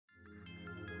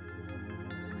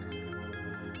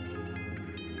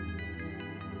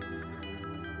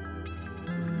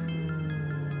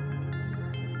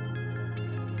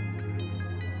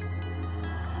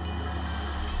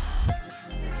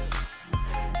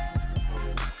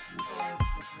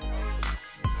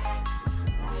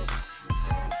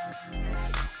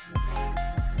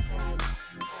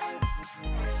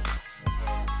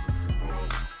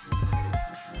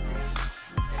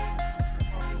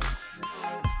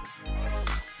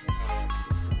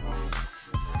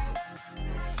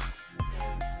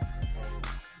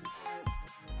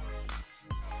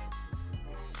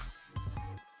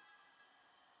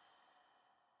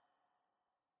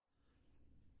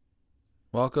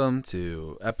Welcome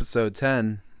to episode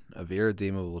 10 of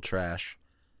Irredeemable Trash.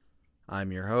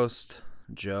 I'm your host,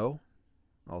 Joe,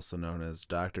 also known as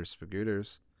Dr.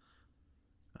 Spagooters.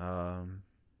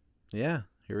 Here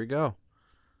we go.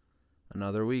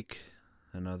 Another week,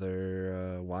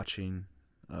 another watching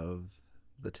of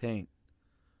The Taint.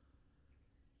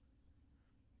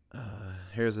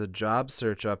 Here's a job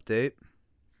search update.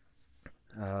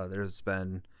 There's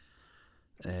been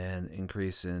an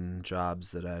increase in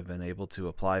jobs that I've been able to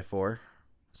apply for,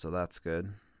 so that's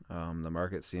good. The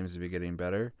market seems to be getting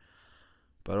better,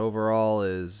 but overall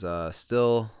is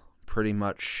still pretty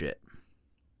much shit.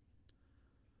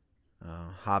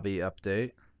 Hobby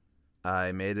update.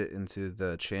 I made it into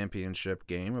the championship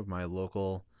game of my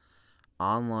local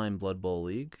online Blood Bowl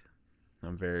league.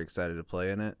 I'm very excited to play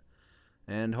in it,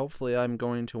 and hopefully I'm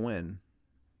going to win.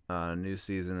 A new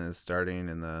season is starting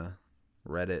in the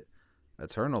Reddit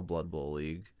Eternal Blood Bowl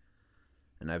League,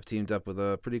 and I've teamed up with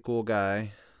a pretty cool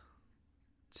guy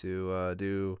to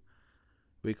do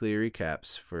weekly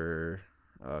recaps for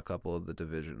a couple of the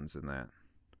divisions in that.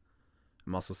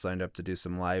 I'm also signed up to do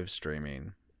some live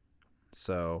streaming,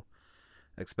 so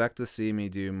expect to see me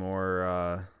do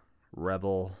more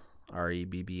Rebel,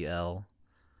 REBBL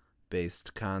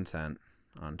based content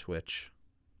on Twitch.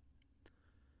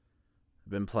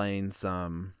 I've been playing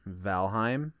some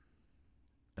Valheim.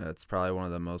 It's probably one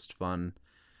of the most fun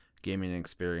gaming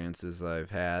experiences I've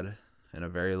had in a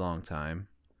very long time.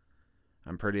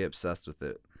 I'm pretty obsessed with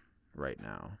it right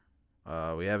now.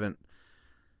 We haven't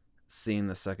seen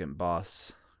the second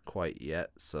boss quite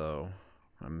yet, so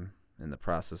I'm in the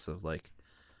process of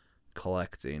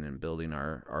collecting and building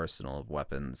our arsenal of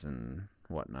weapons and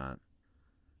whatnot,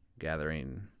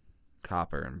 gathering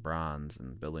copper and bronze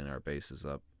and building our bases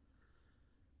up.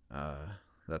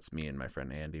 That's me and my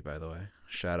friend Andy, by the way.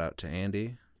 Shout out to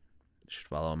Andy. You should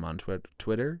follow him on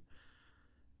Twitter.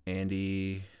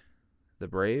 Andy the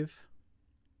Brave.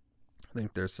 I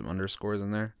think there's some underscores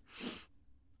in there.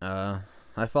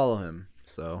 I follow him,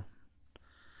 so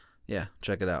yeah,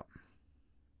 check it out.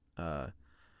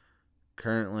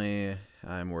 Currently,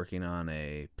 I'm working on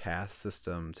a path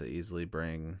system to easily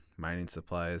bring mining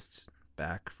supplies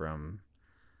back from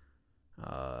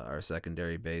our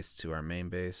secondary base to our main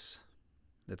base.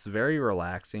 It's a very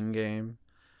relaxing game.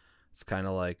 It's kind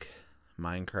of like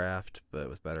Minecraft, but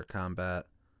with better combat.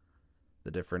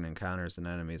 The different encounters and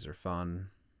enemies are fun.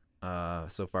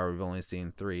 So far, we've only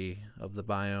seen 3 of the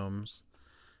biomes: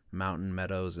 Mountain,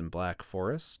 Meadows, and Black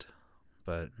Forest.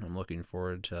 But I'm looking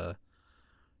forward to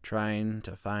trying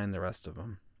to find the rest of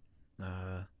them.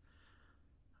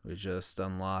 We just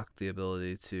unlocked the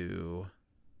ability to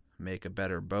make a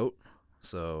better boat,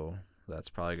 so that's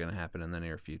probably going to happen in the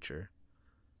near future.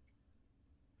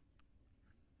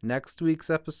 Next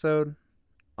week's episode,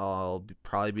 I'll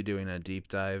probably be doing a deep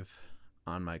dive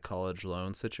on my college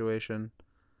loan situation.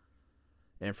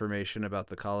 Information about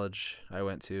the college I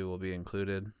went to will be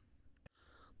included.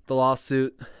 The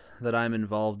lawsuit that I'm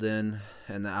involved in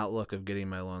and the outlook of getting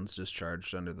my loans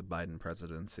discharged under the Biden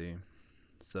presidency.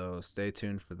 So stay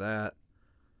tuned for that.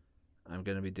 I'm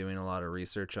going to be doing a lot of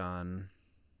research on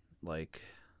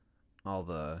all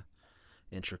the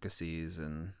intricacies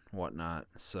and whatnot,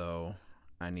 so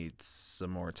I need some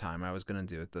more time. I was going to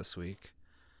do it this week,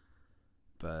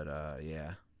 but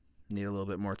need a little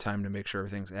bit more time to make sure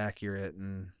everything's accurate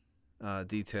and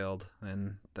detailed,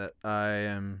 and that I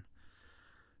am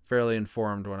fairly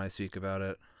informed when I speak about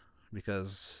it,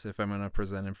 because if I'm going to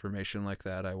present information like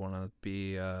that, I want to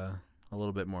be a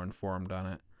little bit more informed on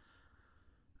it.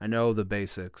 I know the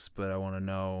basics, but I want to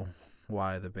know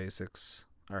why the basics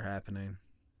are happening.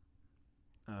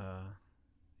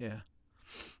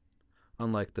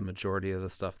 Unlike the majority of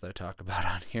the stuff that I talk about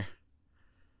on here.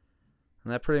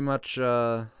 And that pretty much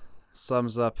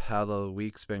sums up how the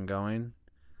week's been going.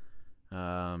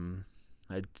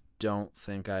 I don't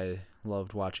think I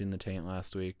loved watching The Taint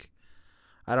last week.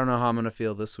 I don't know how I'm going to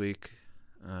feel this week.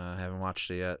 I haven't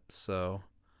watched it yet, so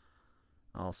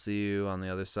I'll see you on the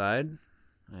other side.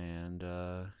 And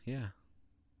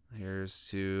here's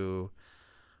to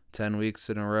 10 weeks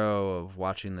in a row of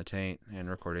watching The Taint and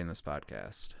recording this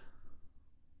podcast.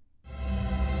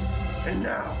 And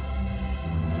now,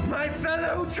 my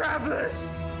fellow travelers,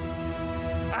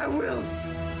 I will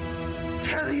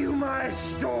tell you my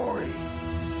story.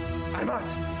 I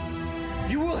must.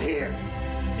 You will hear.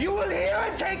 You will hear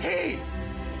and take heed.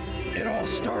 It all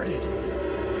started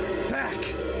back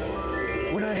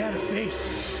when I had a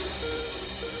face.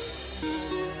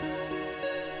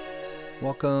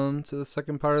 Welcome to the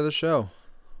second part of the show.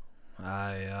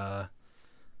 I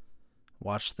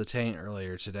watched The Taint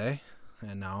earlier today,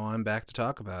 and now I'm back to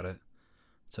talk about it.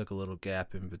 Took a little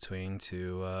gap in between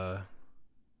to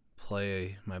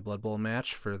play my Blood Bowl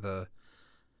match for the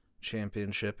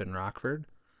championship in Rockford.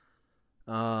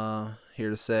 Here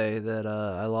to say that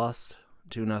I lost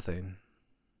 2-0.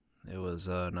 It was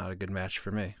not a good match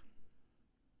for me.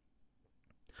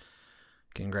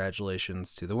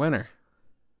 Congratulations to the winner.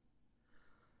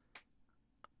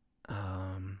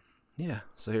 Yeah,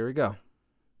 so here we go.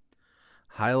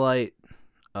 Highlight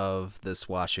of this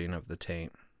watching of The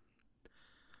Taint.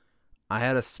 I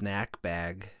had a snack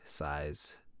bag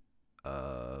size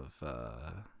of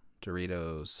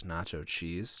Doritos nacho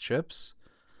cheese chips,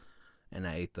 and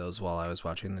I ate those while I was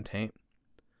watching The Taint.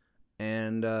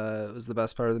 And it was the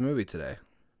best part of the movie today.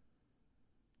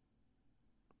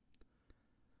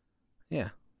 Yeah.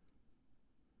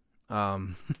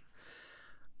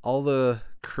 All the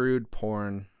crude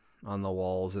porn on the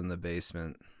walls in the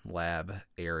basement lab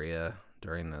area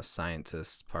during the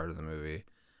scientist part of the movie.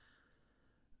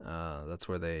 That's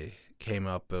where they came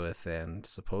up with and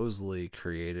supposedly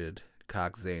created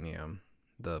Coxanium,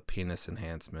 the penis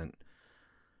enhancement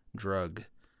drug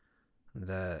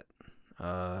that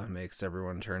makes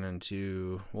everyone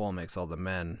makes all the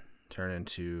men turn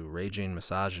into raging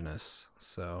misogynists.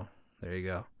 So there you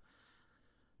go.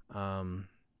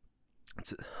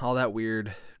 It's all that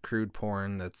weird crude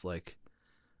porn that's like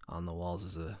on the walls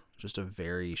is just a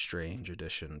very strange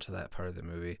addition to that part of the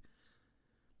movie.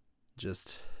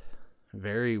 Just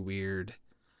very weird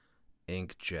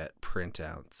inkjet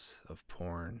printouts of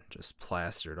porn just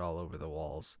plastered all over the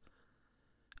walls.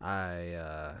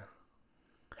 I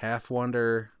half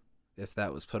wonder if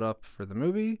that was put up for the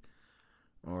movie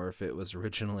or if it was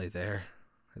originally there.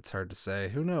 It's hard to say.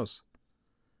 Who knows?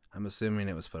 I'm assuming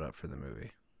it was put up for the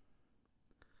movie.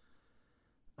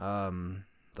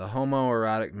 The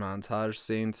homoerotic montage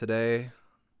scene today,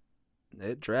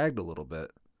 it dragged a little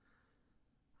bit.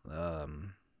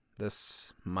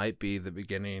 This might be the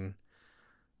beginning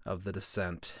of the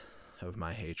descent of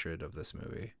my hatred of this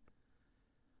movie.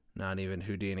 Not even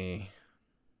Houdini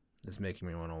is making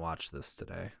me want to watch this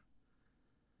today.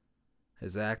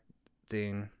 His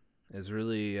acting is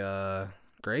really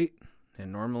great,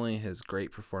 and normally his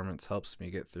great performance helps me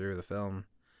get through the film.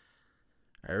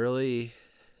 I really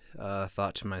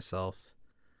thought to myself,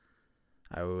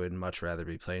 I would much rather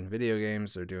be playing video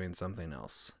games or doing something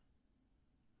else.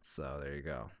 So there you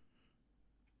go.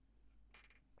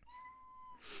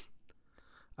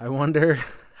 I wonder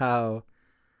how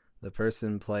the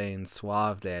person playing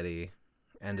Suave Daddy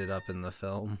ended up in the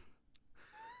film.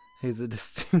 He's a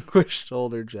distinguished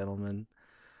older gentleman.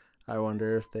 I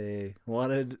wonder if they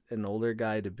wanted an older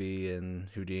guy to be in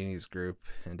Houdini's group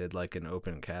and did like an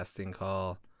open casting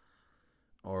call.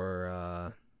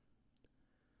 Or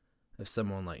if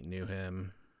someone like knew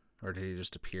him, or did he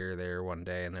just appear there one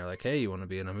day and they're like, hey, you want to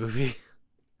be in a movie?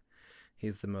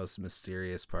 He's the most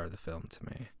mysterious part of the film to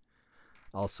me.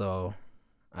 Also,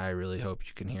 I really hope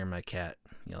you can hear my cat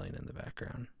yelling in the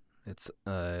background. It's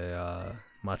a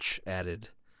much added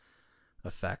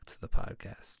effect to the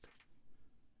podcast.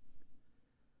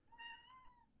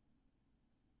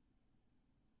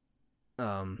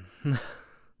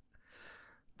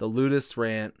 The Ludus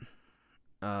rant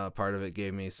part of it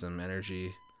gave me some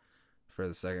energy for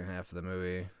the second half of the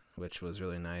movie, which was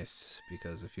really nice,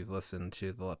 because if you've listened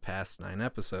to the past 9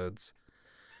 episodes,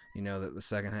 you know that the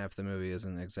second half of the movie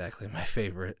isn't exactly my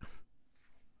favorite.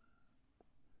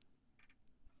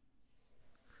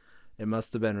 It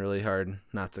must have been really hard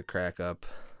not to crack up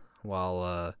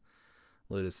while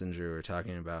Ludus and Drew were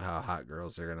talking about how hot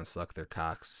girls are going to suck their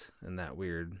cocks in that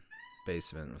weird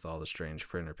basement with all the strange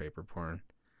printer paper porn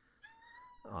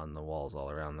on the walls all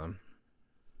around them.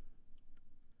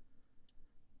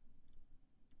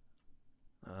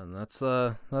 And that's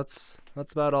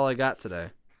about all I got today.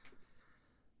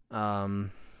 I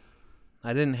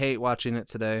didn't hate watching it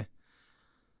today.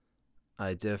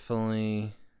 I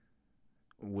definitely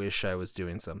wish I was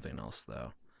doing something else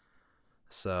though.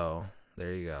 So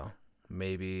there you go.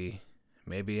 Maybe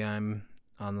I'm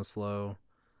on the slow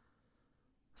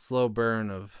burn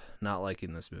of not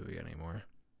liking this movie anymore.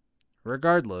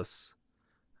 Regardless,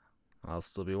 I'll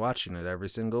still be watching it every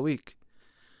single week.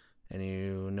 And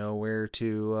you know where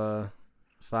to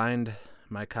find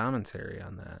my commentary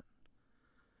on that.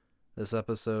 This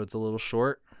episode's a little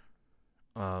short.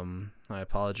 I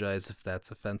apologize if that's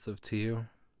offensive to you.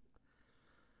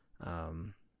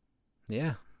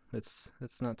 Yeah, it's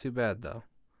not too bad though.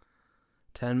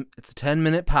 It's a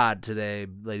 10-minute pod today,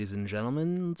 ladies and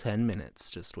gentlemen. 10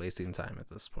 minutes, just wasting time at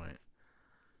this point.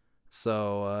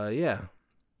 So, yeah.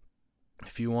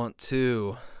 If you want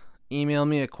to email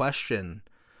me a question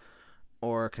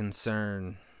or a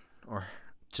concern or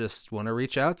just want to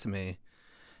reach out to me,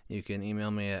 you can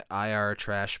email me at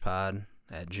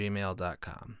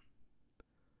irtrashpod@gmail.com.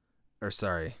 Or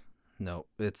sorry, no,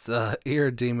 it's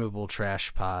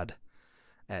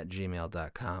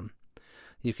irredeemabletrashpod@gmail.com.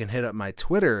 You can hit up my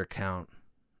Twitter account,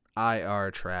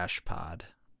 irtrashpod,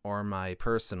 or my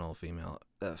personal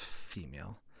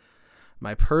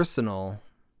my personal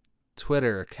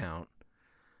Twitter account,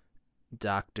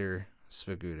 Dr.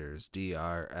 Spagooters,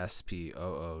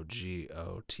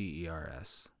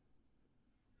 DRSPOOGOTERS.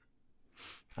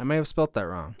 I may have spelt that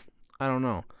wrong. I don't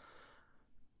know.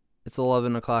 It's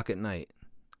 11 o'clock at night,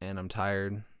 and I'm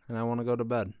tired, and I want to go to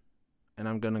bed. And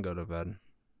I'm going to go to bed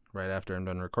right after I'm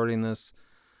done recording this,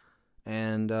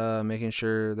 and making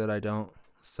sure that I don't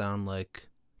sound like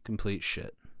complete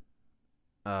shit.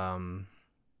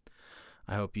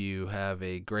 I hope you have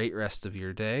a great rest of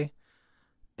your day,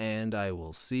 and I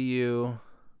will see you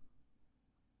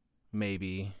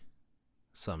maybe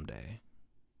someday.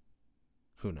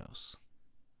 Who knows?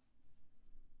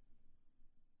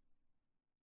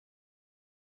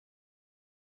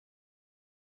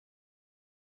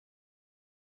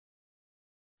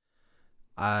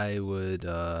 I would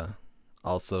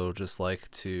also just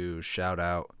like to shout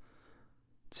out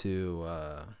to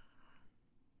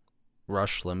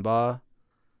Rush Limbaugh.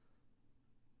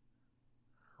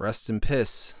 Rest in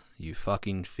piss, you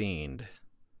fucking fiend.